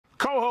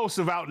co-hosts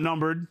of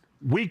Outnumbered,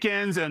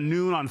 weekends and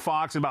noon on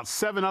Fox, and about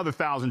 7 other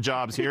thousand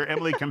jobs here.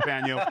 Emily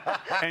Compagno.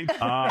 And,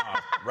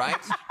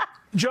 right?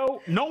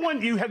 Joe,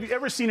 have you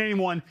ever seen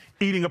anyone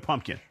eating a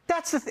pumpkin?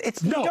 That's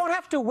the no. You don't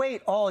have to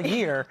wait all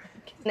year.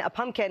 A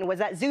pumpkin was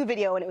that zoo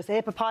video, and it was a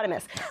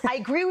hippopotamus. I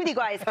agree with you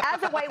guys.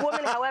 As a white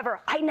woman, however,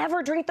 I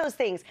never drink those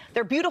things.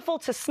 They're beautiful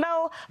to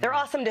smell. They're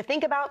awesome to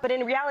think about. But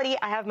in reality,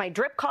 I have my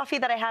drip coffee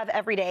that I have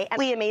every day. And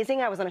really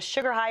amazing. I was on a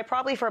sugar high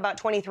probably for about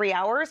 23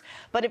 hours.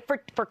 But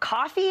for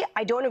coffee,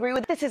 I don't agree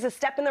with this. Is a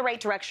step in the right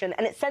direction,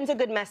 and it sends a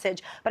good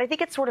message. But I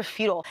think it's sort of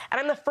futile.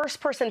 And I'm the first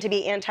person to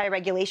be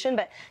anti-regulation.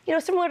 But, you know,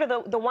 similar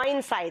to the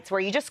wine sites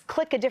where you just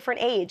click a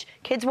different age,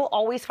 kids will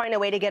always find a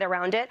way to get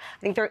around it. I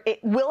think it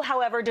will,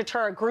 however,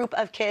 deter a group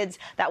of kids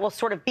that will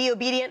sort of be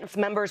obedient if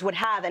members would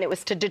have, and it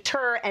was to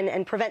deter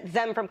and prevent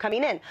them from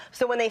coming in.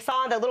 So when they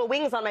saw the little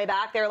wings on my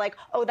back, they were like,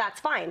 oh,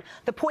 that's fine.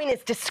 The point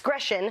is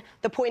discretion.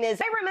 The point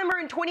is, I remember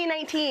in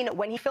 2019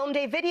 when he filmed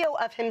a video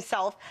of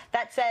himself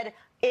that said,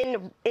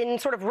 in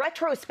sort of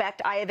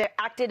retrospect, I have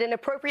acted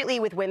inappropriately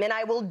with women.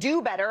 I will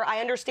do better. I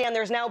understand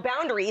there's now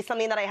boundaries,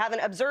 something that I haven't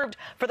observed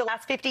for the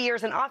last 50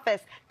 years in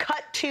office.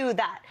 Cut to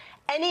that.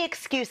 Any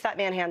excuse that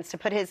man has to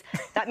put his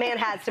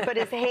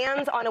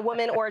hands on a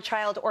woman or a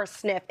child or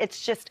sniff,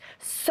 it's just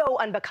so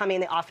unbecoming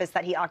the office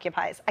that he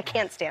occupies. I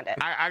can't stand it.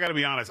 I got to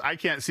be honest. I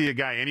can't see a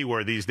guy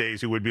anywhere these days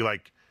who would be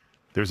like,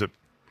 there's a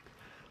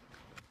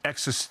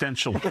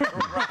existential.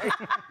 Right.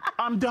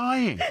 I'm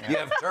dying. You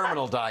have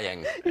terminal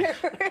dying.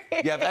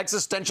 You have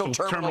existential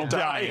terminal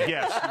dying.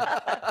 Yes.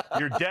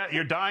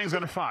 Your dying's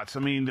gonna thoughts. I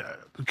mean,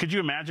 could you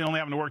imagine only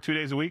having to work 2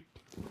 days a week?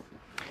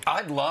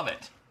 I'd love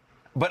it.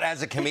 But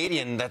as a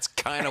comedian, that's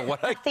kind of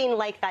what Nothing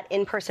like that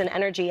in-person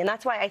energy, and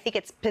that's why I think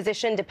it's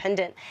position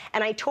dependent.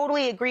 And I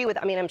totally agree with,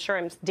 I mean, I'm sure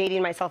I'm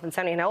dating myself and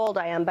sounding how old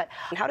I am, but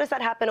how does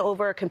that happen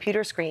over a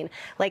computer screen?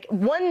 Like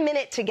 1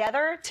 minute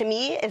together, to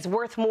me, is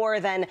worth more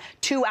than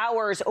 2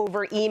 hours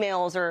over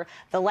emails or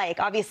the like.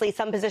 Obviously,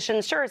 some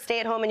positions, sure, stay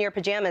at home in your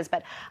pajamas,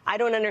 but I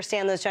don't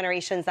understand those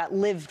generations that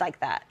live like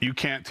that. You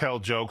can't tell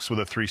jokes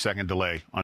with a 3-second delay on